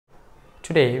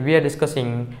Today we are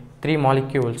discussing three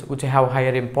molecules which have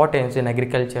higher importance in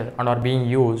agriculture and are being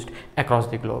used across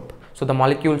the globe. So the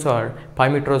molecules are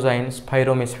Pymetrozine,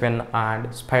 Spiromesifen and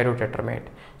Spirotetramate.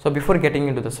 So before getting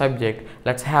into the subject,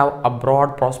 let's have a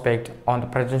broad prospect on the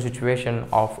present situation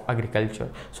of agriculture.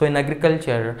 So in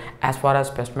agriculture, as far as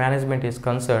pest management is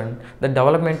concerned, the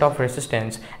development of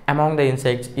resistance among the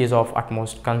insects is of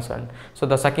utmost concern. So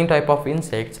the sucking type of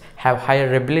insects have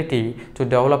higher ability to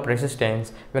develop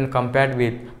resistance when compared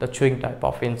with the chewing type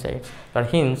of insects.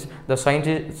 Hence, the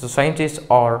scientists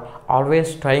are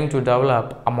always trying to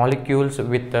develop molecules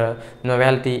with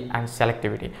novelty and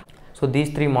selectivity. So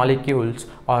these three molecules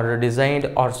are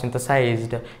designed or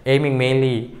synthesized aiming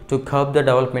mainly to curb the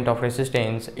development of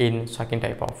resistance in sucking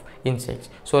type of insects.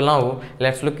 So now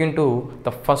let's look into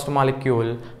the first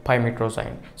molecule,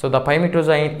 Pymetrozine. So the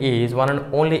Pymetrozine is one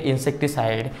and only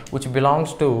insecticide which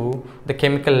belongs to the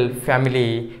chemical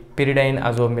family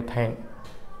Pyridineazomethane.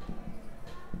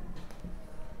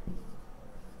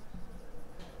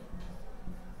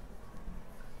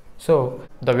 So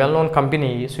the well-known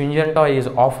company Syngenta is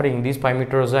offering this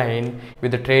Pymetrozine with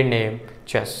the trade name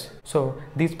Chess. So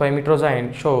this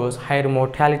Pymetrozine shows higher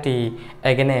mortality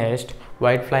against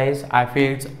whiteflies,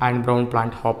 aphids and brown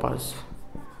plant hoppers.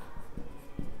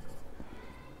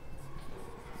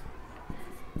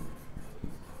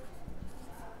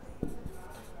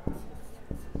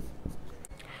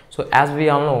 So as we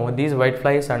all know, these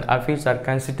whiteflies and aphids are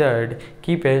considered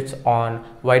key pests on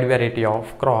wide variety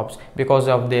of crops because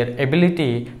of their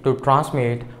ability to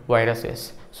transmit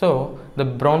viruses. So the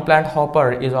brown plant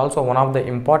hopper is also one of the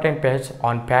important pests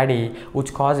on paddy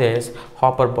which causes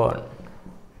hopper burn.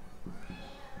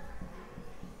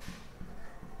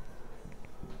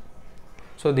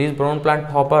 So this brown plant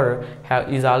hopper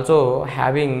is also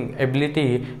having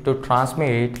ability to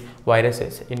transmit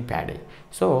viruses in paddy.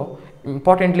 So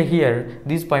importantly here,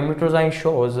 this Pymetrozine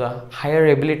shows higher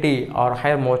ability or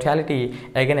higher mortality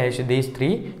against these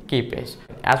three key pests.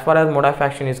 As far as mode of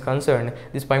action is concerned,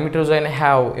 this Pymetrozine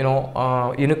have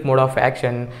unique mode of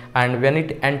action, and when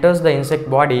it enters the insect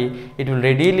body, it will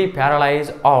readily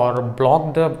paralyze or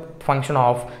block the function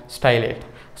of stylet.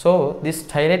 So this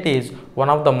stylet is one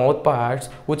of the mouth parts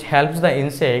which helps the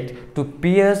insect to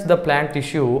pierce the plant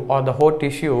tissue or the host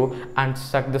tissue and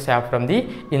suck the sap from the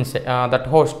that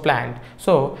host plant.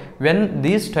 So when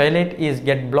this stylet is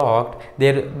get blocked,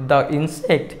 the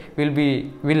insect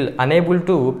will unable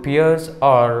to pierce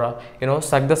or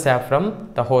suck the sap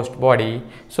from the host body.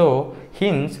 So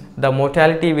hence the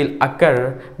mortality will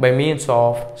occur by means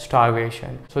of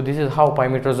starvation. So this is how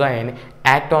Pymetrozine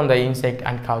act on the insect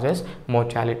and causes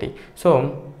mortality.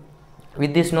 So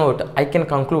with this note, I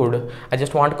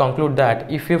just want to conclude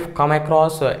that if you come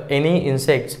across any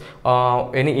insects,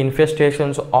 any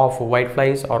infestations of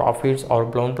whiteflies or aphids or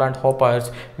brown plant hoppers,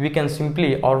 we can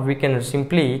simply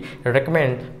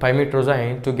recommend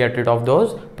Pymetrozine to get rid of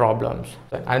those problems.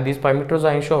 And this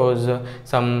Pymetrozine shows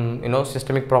some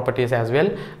systemic properties as well,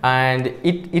 and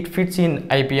it fits in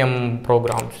IPM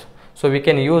programs. So we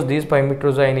can use this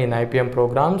Pymetrozine in IPM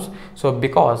programs. So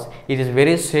because it is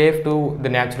very safe to the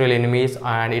natural enemies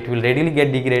and it will readily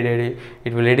get degraded.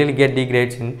 It will readily get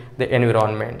degraded in the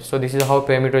environment. So this is how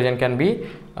Pymetrozine can be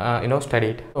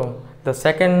studied. So the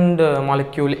second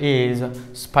molecule is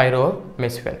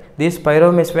Spiromesifen. This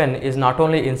Spiromesifen is not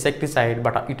only insecticide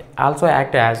but it also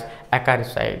acts as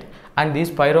acaricide. And this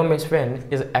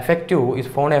Spiromesifen is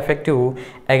found effective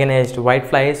against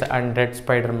whiteflies and red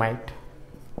spider mite.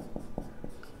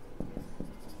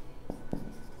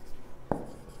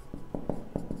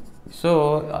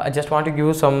 So I just want to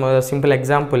give some simple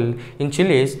example. In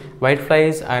chilies,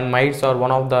 whiteflies and mites are one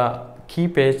of the key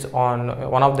pests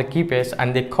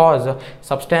and they cause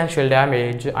substantial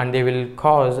damage and they will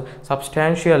cause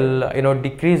substantial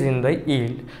decrease in the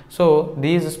yield. So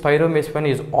these Spiromesifen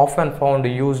is often found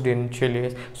used in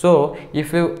chilies. So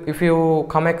if you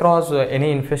come across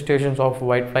any infestations of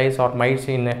whiteflies or mites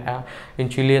in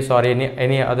chilies or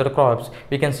any other crops,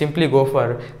 we can simply go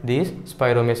for this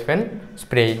Spiromesifen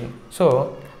spraying.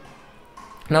 So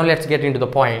now let's get into the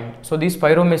point. So this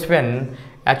Spiromesifen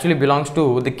actually belongs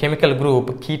to the chemical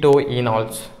group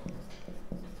ketoenols.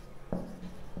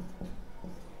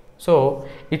 So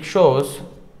it shows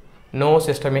no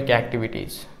systemic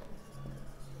activities,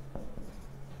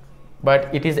 but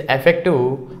it is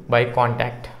effective by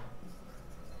contact.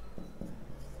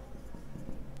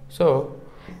 So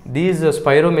this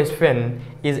Spiromesifen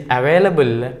is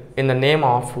available in the name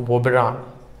of Oberon,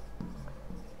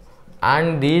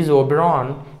 and this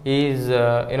Oberon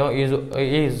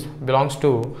belongs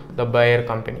to the Bayer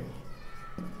company.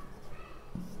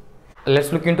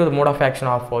 Let's look into the mode of action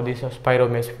of this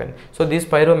spiromesifen. So this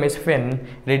spiromesifen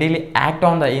readily act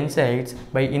on the insects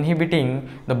by inhibiting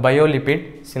the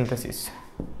biolipid synthesis.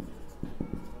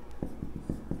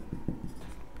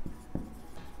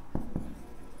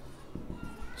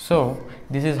 So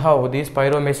this is how this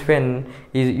spiromesifen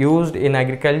is used in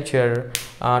agriculture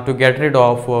to get rid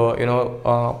of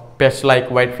pests like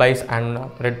whiteflies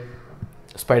and red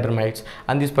spider mites.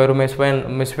 And this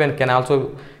spiromesifen can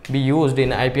also be used in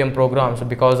IPM programs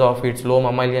because of its low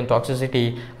mammalian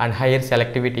toxicity and higher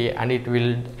selectivity, and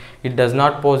it does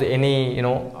not pose any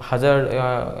hazard,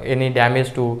 any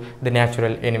damage to the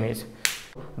natural enemies.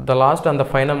 The last and the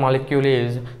final molecule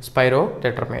is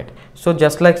spirotetramate. So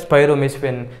just like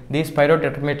spiromesifen, this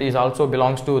spirotetramate is also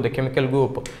belongs to the chemical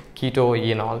group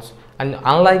ketoenols. And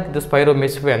unlike the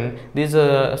spiromesifen, this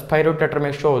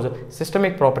spirotetramate shows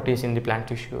systemic properties in the plant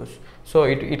tissues. So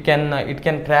it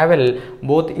can travel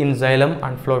both in xylem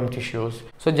and phloem tissues.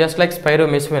 So just like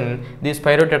spiromesifen, this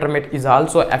spirotetramate is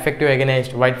also effective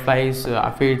against whiteflies,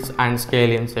 aphids, and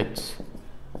scale insects.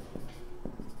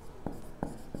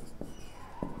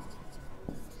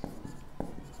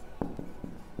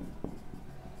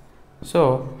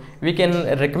 So we can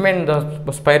recommend the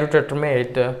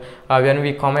spirotetramate when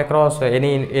we come across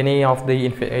any of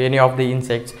the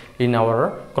insects in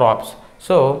our crops.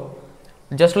 So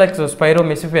just like the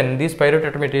spiromesifen, this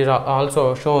spirotetramate is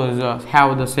also shows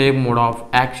have the same mode of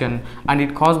action, and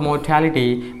it causes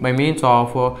mortality by means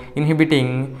of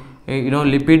inhibiting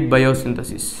lipid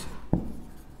biosynthesis.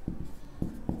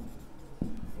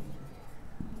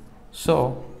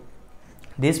 So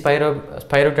this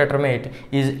spirotetramate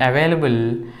is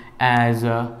available as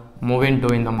a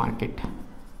Movento in the market.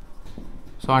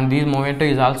 So and this Movento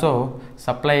is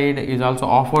also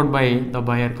offered by the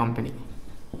Bayer company.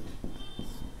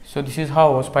 So this is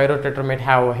how spirotetramate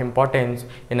have importance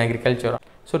in agriculture.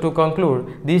 So to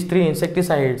conclude, these three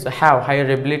insecticides have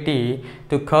higher ability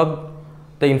to curb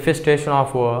the infestation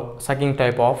of sucking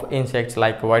type of insects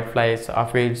like whiteflies,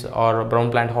 aphids, or brown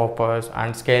plant hoppers,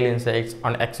 and scale insects,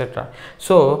 and etc.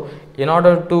 So in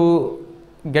order to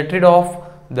get rid of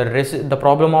the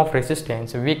problem of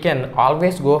resistance, we can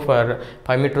always go for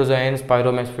pymetrozine,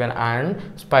 spiromesifen, and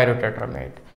spirotetramate.